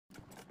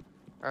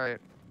Alright.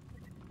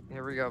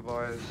 Here we go,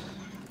 boys.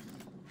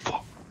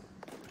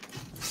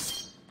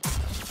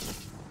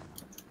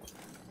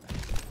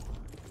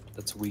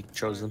 That's weak,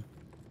 Chosen.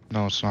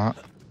 No, it's not.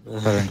 Better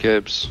than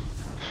Gibbs.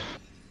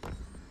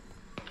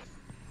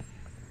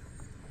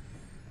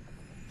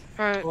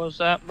 Alright, What was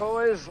that?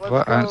 boys, let's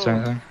What? go. I didn't say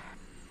anything.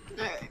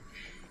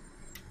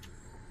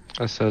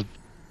 I said,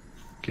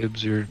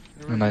 Gibbs, you're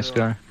a nice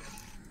guy.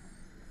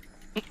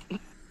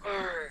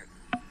 Alright.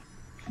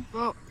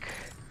 Fuck.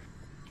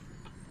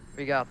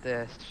 We got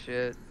this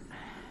shit.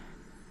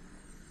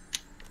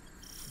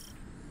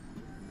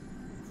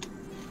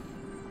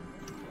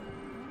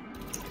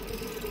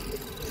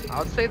 I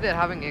would say that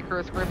having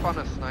Icarus grip on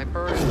a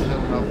sniper is so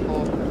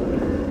helpful.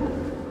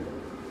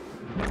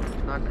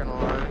 Not gonna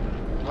lie.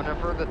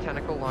 Whenever the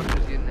tentacle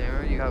launches you in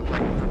there, you have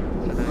like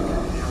 100%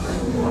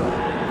 accuracy.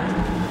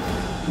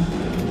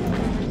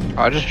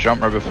 I just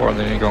jump right before and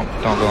then you don't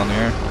go in the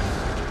air.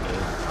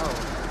 Oh,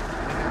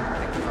 I didn't even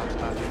think about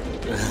that.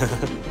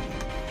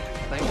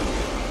 Thank you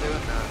for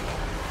doing that.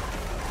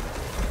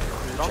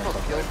 It almost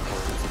killed me.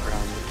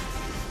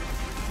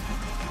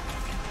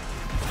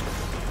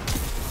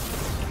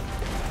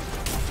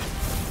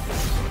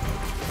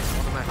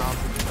 One of my hobs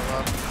is still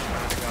up.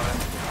 I got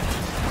it.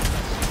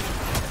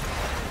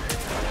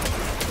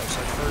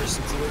 First,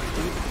 it's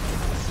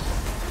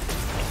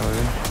Oh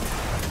yeah.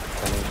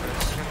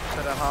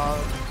 Set a hob.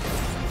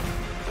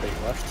 Wait,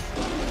 left.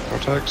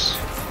 Vortex.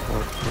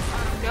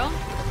 Go.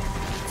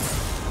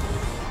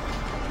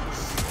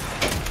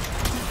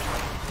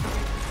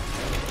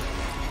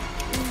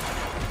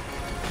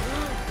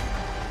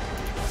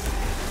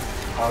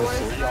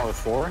 R3,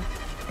 R4.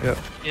 Yep.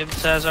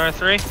 Gibbs has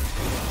R3.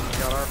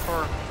 Got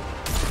R4.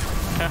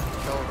 Okay.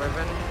 Kill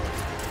Riven.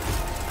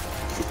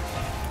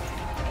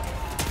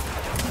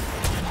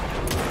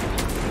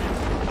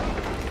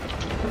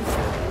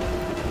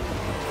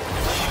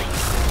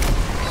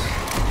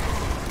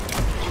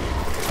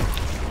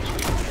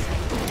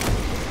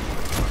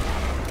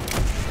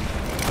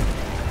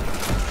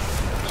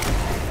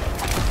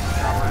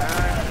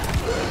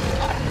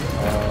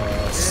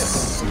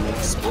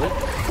 Snake split.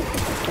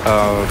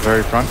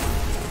 Very front.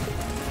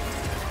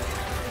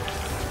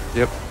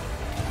 Yep.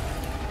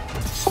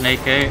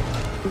 Snake 8.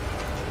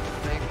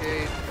 Snake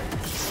 8.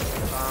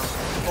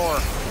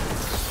 4.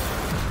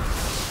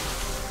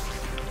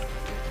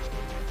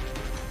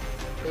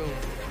 Boom.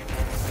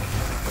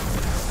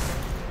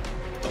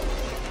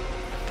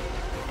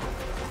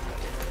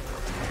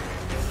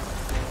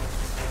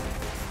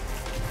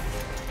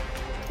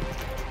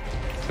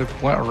 They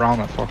went around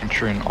that fucking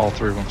tree and all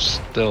three of them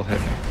still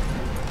hit me.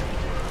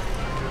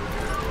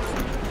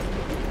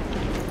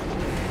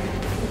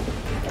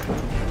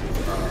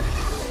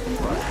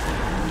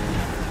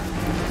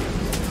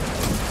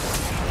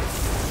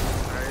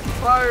 Alright,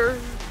 fire!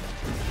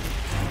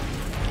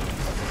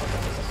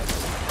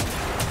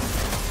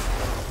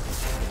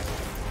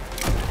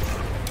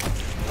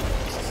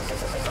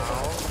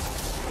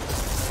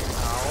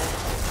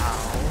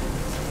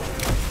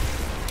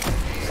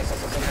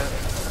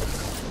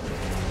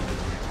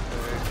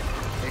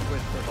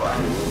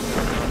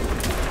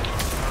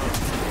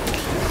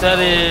 That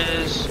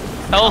is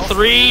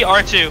L3,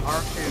 R2.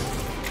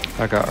 R2.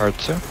 I got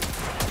R2.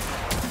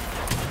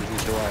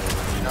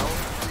 No.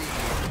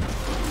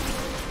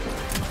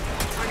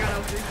 I got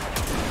L3.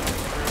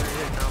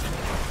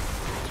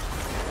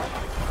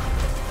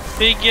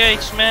 Big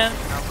yikes, man.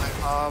 Got my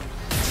hob.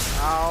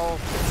 Ow.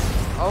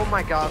 Oh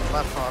my god,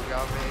 left hob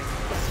got me.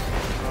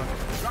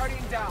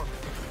 Guardian down.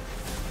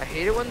 I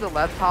hate it when the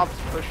left hob's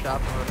pushed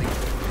up really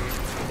quickly.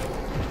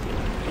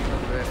 So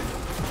good.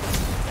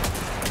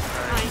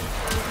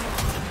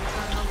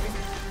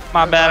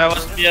 My bad. I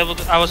wasn't able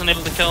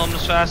to kill him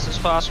as fast as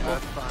possible.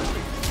 That's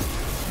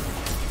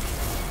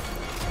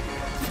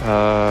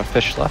fine.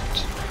 Fish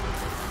left.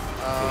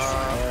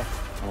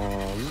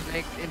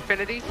 Snake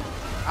Infinity.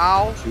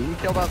 Ow. 2.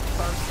 Killed out the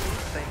sun.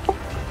 Thank you.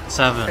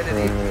 7.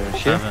 Infinity.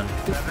 Here. 7.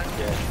 7.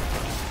 Yeah.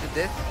 Did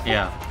this?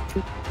 Yeah.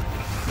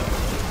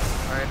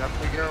 Alright, up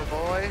we go,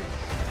 boys.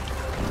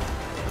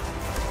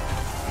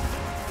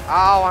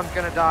 Ow, I'm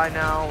gonna die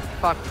now.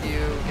 Fuck you,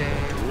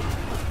 game.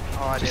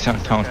 Oh, I Just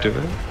didn't. don't Okay. do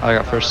it. I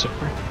got first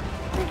super. I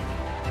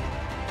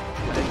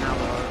didn't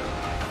have a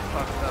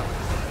fucked up.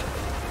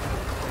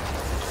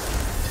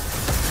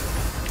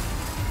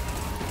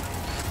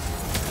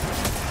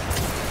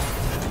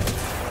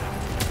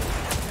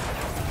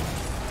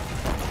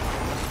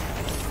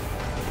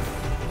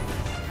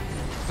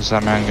 Is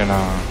that man gonna...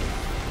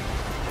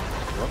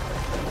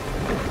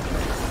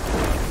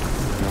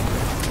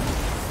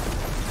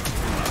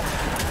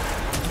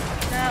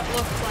 That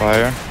looks like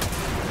Fire?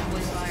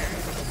 probably fire.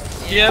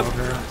 Yep.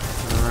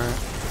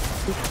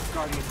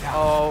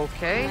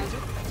 Okay.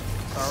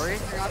 Sorry. I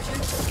got you.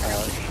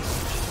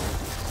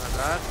 My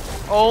bad.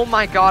 Oh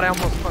my god, I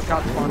almost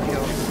got spawn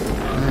killed.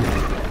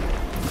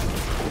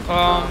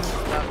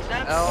 That's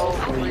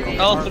L3.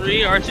 L3,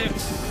 R2.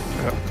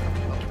 Yep.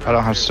 I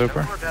don't have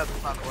super. No more deaths,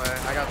 by the way.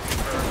 I got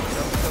super.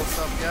 Don't kill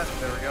stuff yet.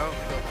 There we go.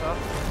 Kill stuff.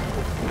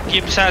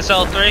 Gibbs has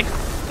L3.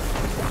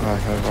 I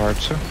have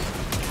R2.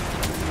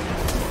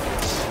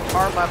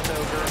 Far left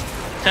ogre.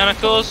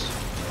 Tentacles.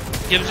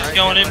 Gibbs is Alright,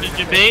 going get into ready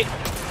to debate.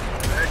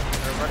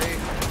 Everybody,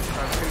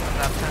 start shooting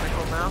that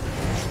tentacle now.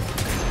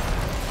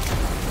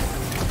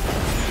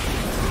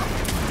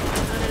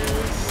 That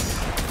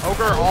is.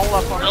 Ogre all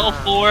up on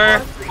L4,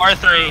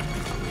 R3.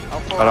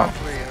 L4 I don't-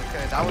 R3.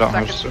 Okay, that I was don't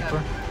have second super.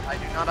 step. I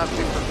do not have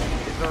super.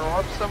 Is there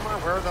orbs somewhere?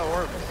 Where are the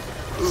orbs?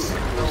 No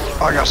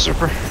orbs. I got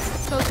super.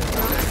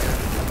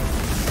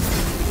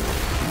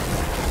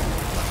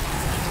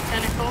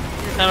 Tentacle.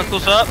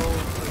 Tentacles up.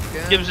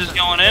 Again. Gibbs is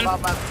going in.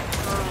 About that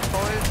super,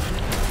 boys.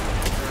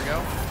 There we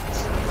go.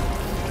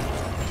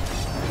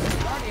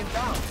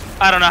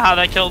 I don't know how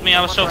that killed me.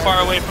 I was so far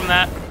away from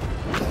that.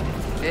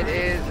 It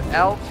is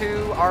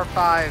L2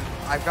 R5.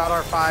 I've got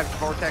R5.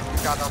 Vortex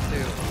has got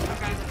L2.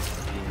 Okay.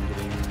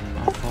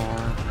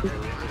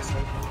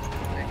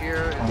 Right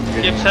here. I'm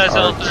getting Gibbs has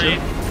R2. L3.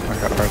 I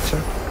got R2.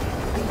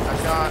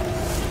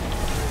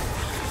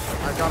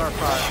 I've got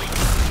R5.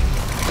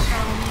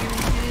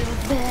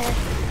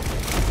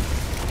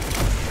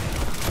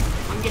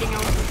 I'm getting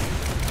out.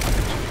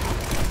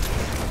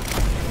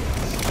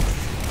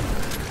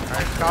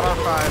 Alright, got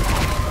R5.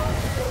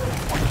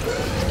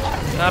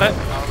 Got it.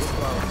 That was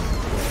close.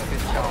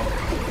 Good job.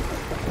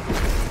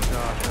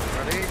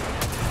 Ready?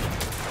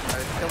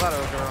 Alright, kill that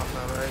ogre on the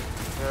right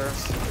there.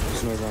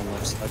 There's no on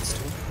left side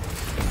still.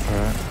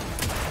 Alright.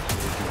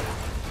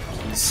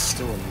 He's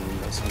still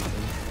immune or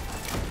something.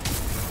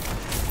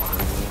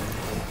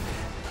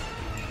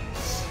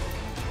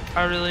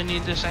 I really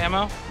need this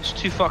ammo. There's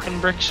 2 fucking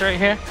bricks right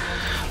here.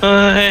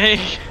 Like,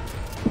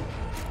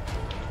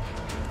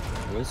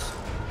 Boys,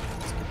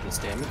 let's get this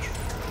damage.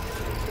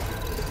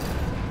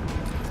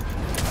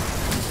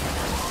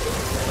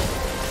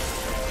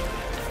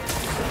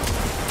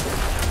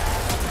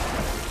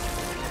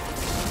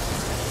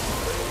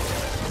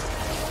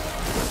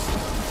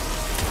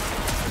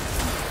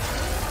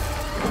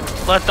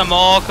 let them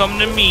all come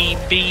to me,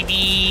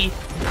 baby.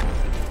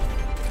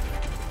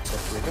 What's up,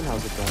 Riven?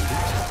 How's it going, dude?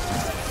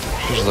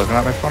 She's looking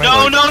at me funny.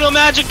 No, like, no, no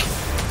magic.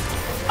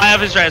 I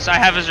have his res. I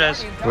have his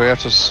res. We have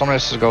to. Somebody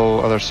has to go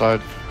other side.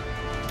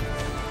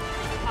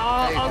 Hey,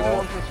 I'll who go.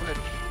 wants to switch?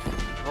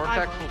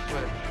 Vortex will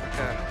switch.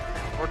 Okay.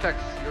 Vortex,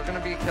 you're gonna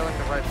be killing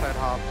the right side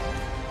hob.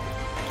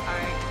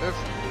 Alright. This,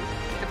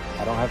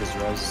 I don't have his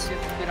res.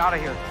 get out of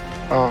here.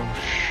 Oh,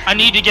 I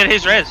need to get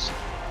his res.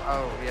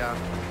 Oh, yeah.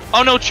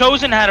 Oh no,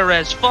 Chosen had a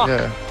res. Fuck.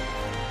 yeah.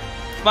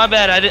 My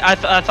bad. I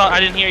thought I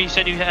didn't hear you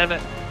said you had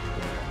it.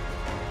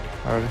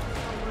 Already.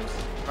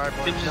 Alright,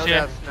 boys, Gibbs is no here.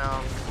 deaths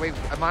now. Wait,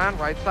 am I on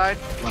right side?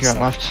 You're on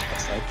left.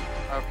 Left side.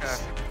 Okay.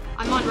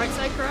 I'm on right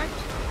side, correct?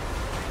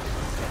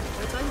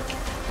 Right side?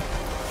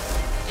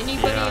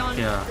 Anybody on?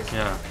 Yeah,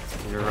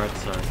 you're right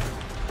side.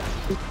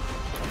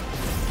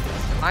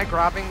 Am I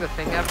grabbing the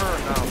thing ever or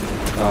no?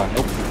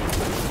 Nope.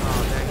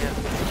 Oh, dang it.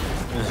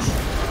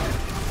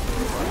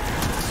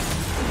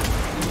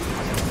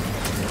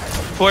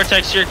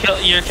 Vortex, you're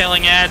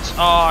killing ads.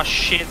 Oh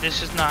shit,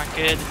 this is not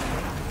good.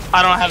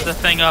 I don't have the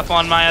thing up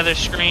on my other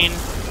screen.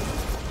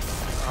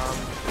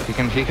 He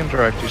can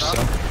direct you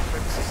still.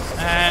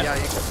 Yeah,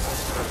 you can.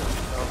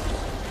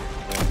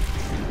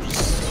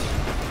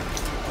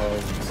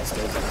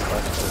 Stay back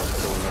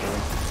to another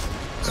one.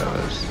 Yeah,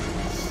 there's.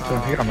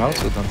 Damn, he got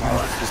melted then.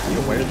 Just be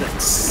aware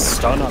that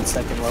stun on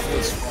second level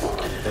is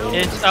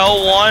It's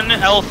L1,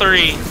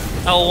 L3.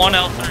 L1,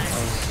 L3.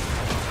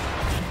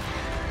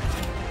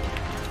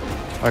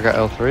 I got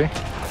L3.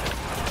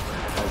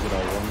 How's it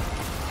all one?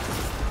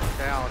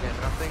 Okay, I'll get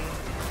nothing.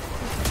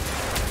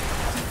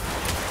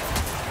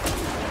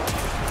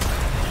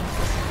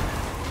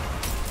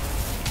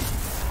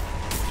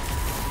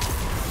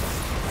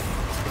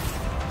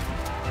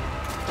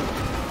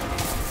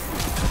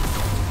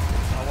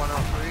 L1,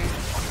 L3.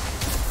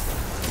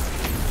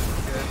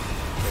 Good.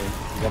 Okay,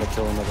 you gotta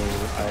kill another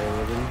Iron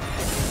Riven.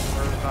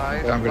 Where's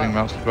I? Yeah, I'm getting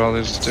melted by all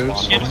these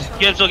dudes.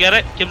 Gibbs will get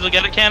it. Gibbs will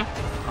get it, Ken.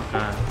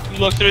 Okay. You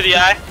look through the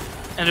eye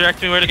and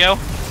direct me where to go.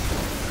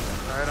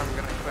 Alright, I'm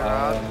gonna clear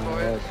out,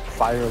 boys.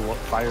 Fire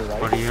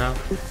right. What do you have?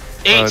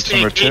 it's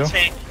number 2. Eight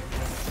snake.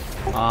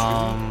 8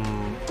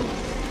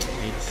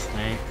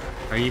 snake.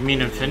 Are you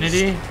mean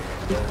infinity?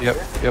 Yep.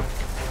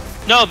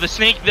 No, the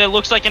snake that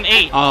looks like an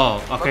 8.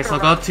 Oh, okay, so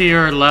go to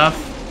your left.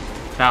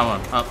 That one.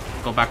 Up.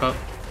 Go back up.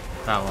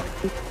 That one.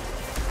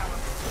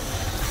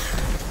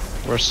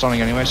 We're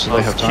stunning anyway, so Oh,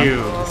 they have it's time.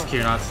 Q. It's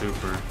Q, not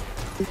super.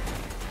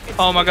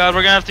 Oh my god,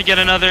 we're gonna have to get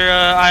another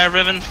Eye of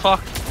Riven.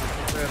 Fuck.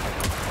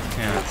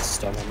 Yeah.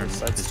 Stun on the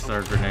side. It's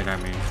our grenade, I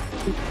mean.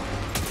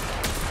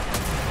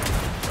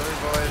 Hurry,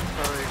 boys,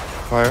 hurry.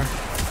 Fire.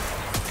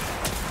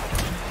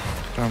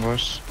 Down,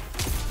 boys.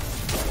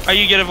 Are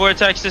you getting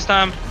Vortex this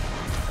time?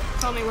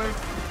 Tell me where.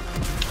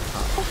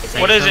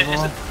 What is it?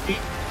 Is it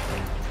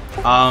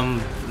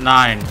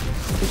 9.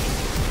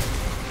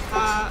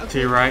 Okay. To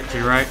your right, to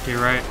your right, to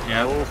your right.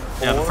 Yeah.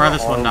 Yeah, the L4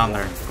 farthest one or down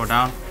there. Go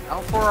down.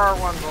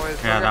 L4R1, boys.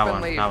 Yeah, Hurry that up and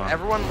one, leave. that one.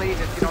 Everyone leave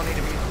if you don't need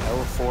to be.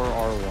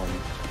 L4R1.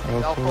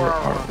 L4,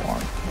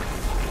 R1.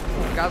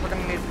 You guys are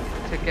gonna need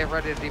to get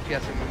ready to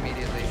DPS him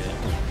immediately.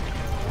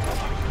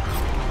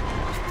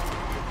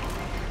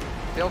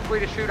 Feel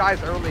free to shoot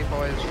eyes early,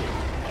 boys.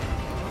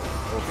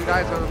 Shoot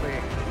eyes early.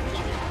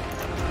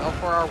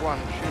 L4R1,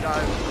 shoot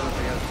eyes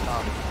early at the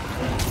top.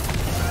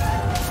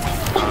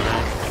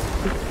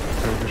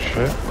 Oh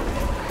shit.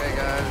 Okay,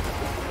 guys.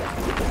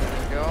 There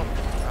we go.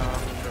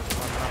 There's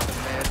one out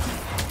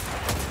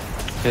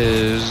mid.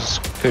 Is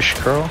fish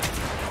curl?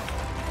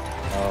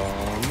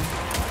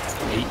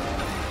 8.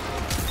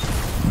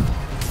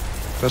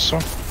 This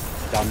one?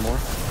 Down more.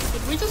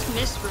 Did we just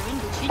miss Riven?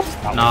 Did she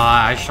just... No,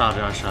 I shot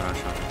it.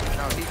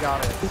 No, he got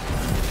it.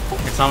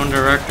 It's on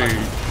director.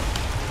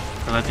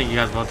 Cause I think you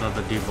guys both have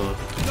the debuff.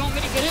 You want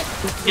me to get it?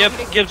 Yep,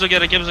 Gibbs will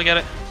get it. Gibbs will get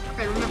it.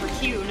 Okay, remember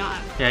Q, not...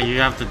 Yeah,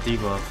 you have the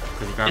debuff.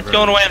 Cause you got It's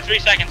going away in 3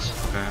 seconds.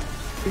 Okay.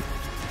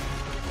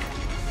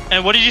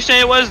 And what did you say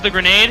it was? The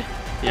grenade?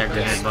 Yeah,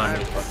 grenade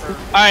button.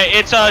 Alright,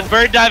 it's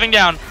bird diving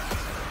down.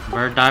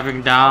 Bird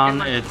diving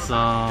down. It's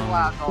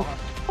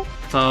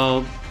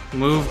So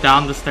move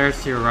down the stairs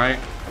to your right.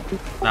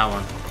 That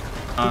one.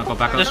 Go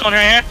back up. This one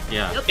right here?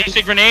 Yeah. Yep.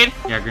 Basic grenade?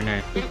 Yeah,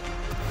 grenade. Good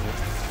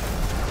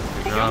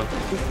job.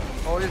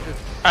 Boys, it's...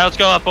 Alright, let's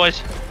go up,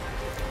 boys.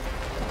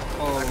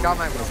 I've got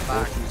my move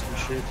back.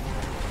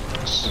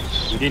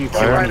 We didn't Go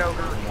kill right any.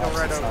 over. Go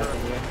right over.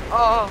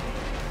 Oh!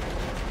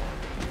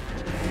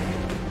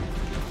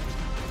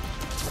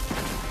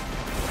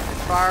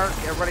 Fire.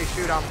 Everybody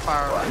shoot on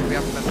fire. We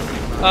haven't been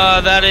shooting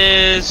on. That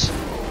is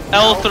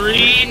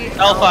L3,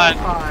 L5.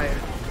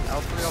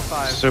 L3,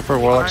 L5. Super,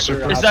 Warlock,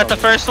 super. Is that the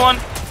first one?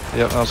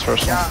 Yep, that was the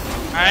first one. Yeah.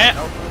 Alright.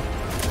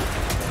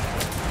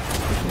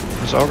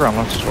 There's Ogre on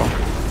left as well.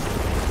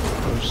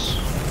 There's...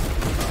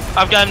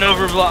 I've got an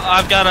overblock.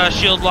 I've got a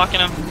shield blocking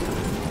him.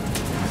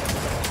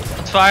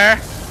 Let's fire.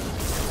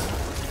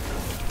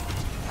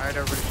 Alright,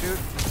 everybody shoot.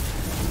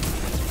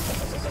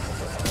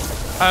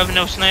 I have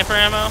no sniper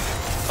ammo.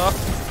 Fuck.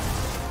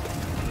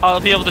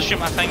 I'll be able to shoot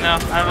my thing now.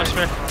 I have a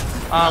spare.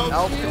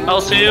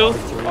 L2,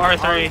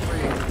 R3.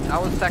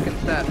 That was second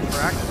set,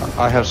 correct?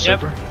 I have Yep.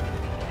 super.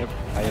 Yep.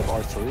 I have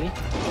R3.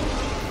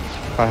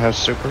 I have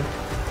super. Okay,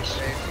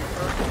 super.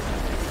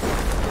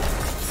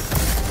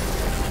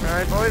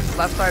 Alright, boys,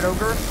 left side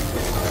over.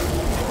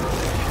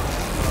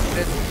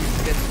 It's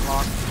getting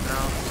locked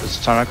now. It's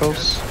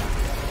tentacles.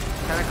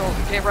 Tentacles,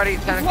 get ready,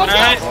 tentacles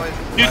Alright. out, boys.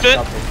 Shoot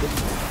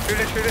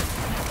it. Shoot it.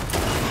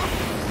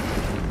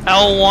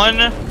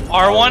 L1,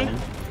 R1.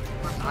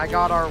 I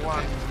got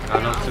R1.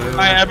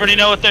 Alright, everybody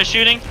know what they're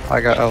shooting? I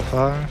got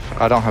L5.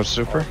 I don't have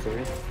super.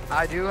 R3.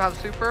 I do have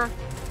super.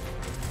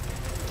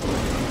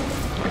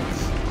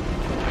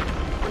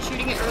 We're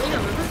shooting it early,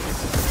 remember?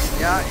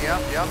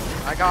 Yep.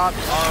 I got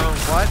R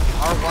what?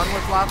 R1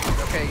 was left.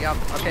 Okay, yep.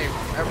 Okay,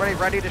 everybody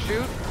ready to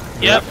shoot?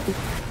 Yep.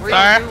 3,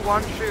 Fire. 2,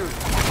 1, shoot.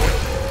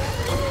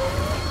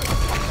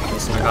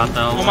 I got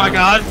that one. Oh my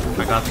god.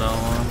 I got that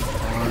one.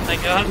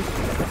 Thank god.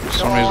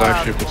 Somebody's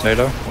actually a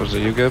potato. Was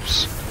it you,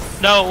 Gibbs?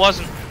 No, it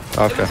wasn't.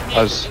 Okay,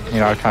 I was, you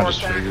know, I kind of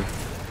just figured.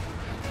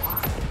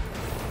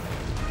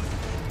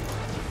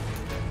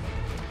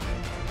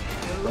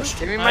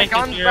 Give me my Mike,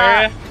 guns is your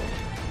back. area?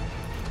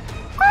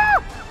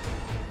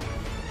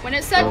 When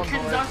it said Oh,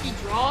 Kenzaki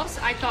draws,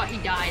 I thought he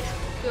died.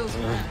 Feels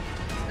bad.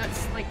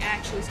 That's like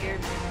actually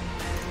scared me.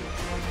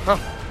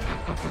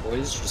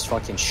 Boys, just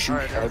fucking shoot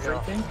Alright, there we go.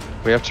 everything.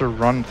 We have to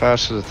run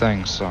fast to the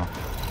thing, so.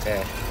 Okay.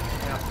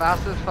 Yeah,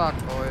 fast as fuck,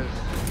 boys.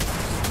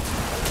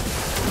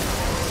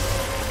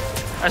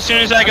 As soon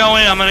as I go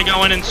in, I'm gonna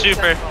go in and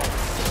super. It's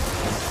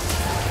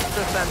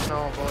a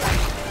sentinel, boys.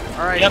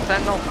 Alright, Yep.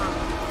 sentinel.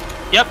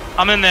 Yep,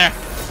 I'm in there.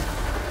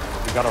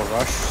 We got a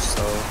rush,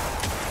 so.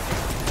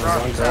 As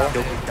long as I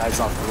kill the guys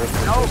off the rip.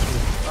 No.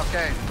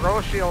 Okay, throw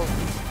a shield.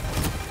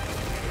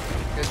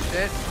 Good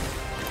shit.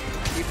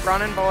 Keep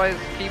running, boys.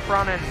 Keep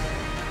running.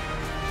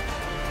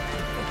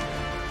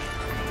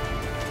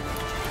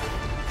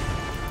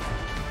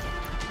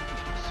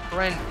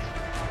 Sprint.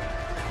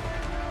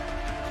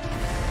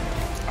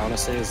 I want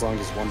to say as long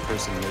as one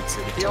person makes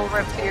it. Steel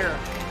rift here.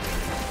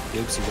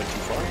 Gibbs, you went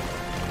too far.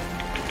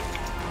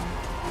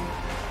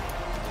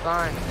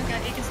 Fine. Okay,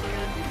 you can stay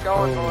good. Keep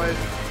going, boys.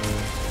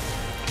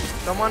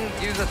 Someone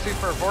use a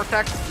super.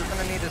 Vortex, you're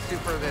gonna need to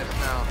super this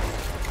now.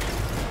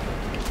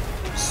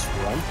 Just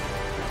run.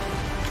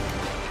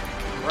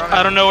 Run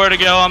I don't know where to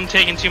go. I'm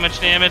taking too much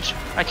damage.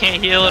 I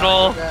can't heal at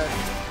all. Dead.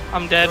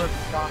 I'm dead.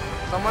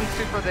 Someone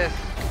super this.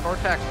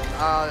 Vortex.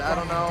 I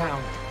don't know.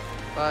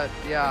 But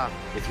yeah.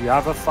 If you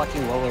have a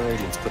fucking lower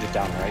radiance, put it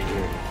down right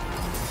here.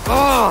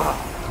 Oh!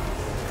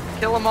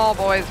 Kill them all,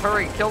 boys.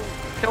 Hurry. Kill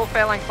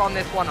Phalanx on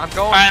this one. I'm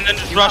going. Alright, and then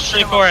just rush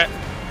straight for it.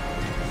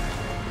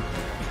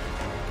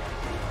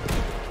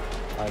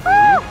 I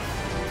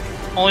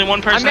believe. Only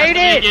one person I made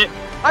has to it! make it.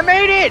 I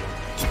made it!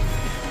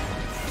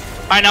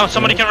 Alright, now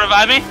somebody can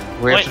revive me?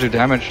 We have Wait. to do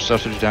damage,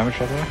 stuff to do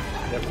damage over there.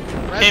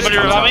 Anybody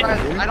revive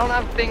me? I don't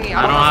have thingy.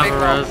 I don't have big a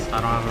rope. res.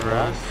 I don't have a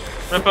res.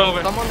 Rip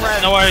over. Someone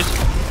res. No worries.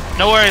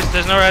 No worries.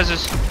 There's no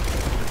reses.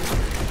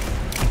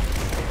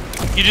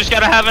 You just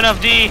gotta have enough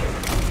D.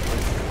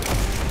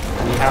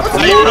 We have to.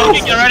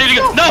 Okay, get ready to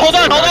go. No, hold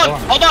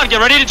on. Get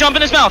ready to jump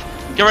in his mouth.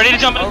 Get ready to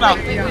jump in his mouth.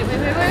 Wait.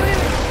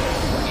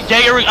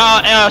 Get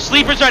your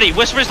sleepers ready.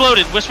 Whispers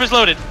loaded. Whispers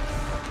loaded.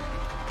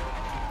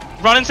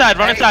 Run inside.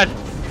 Run inside.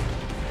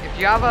 If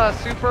you have a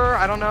super,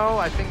 I don't know.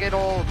 I think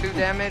it'll do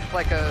damage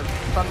like a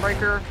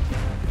Sunbreaker.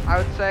 I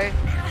would say.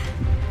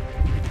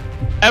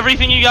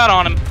 Everything you got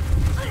on him.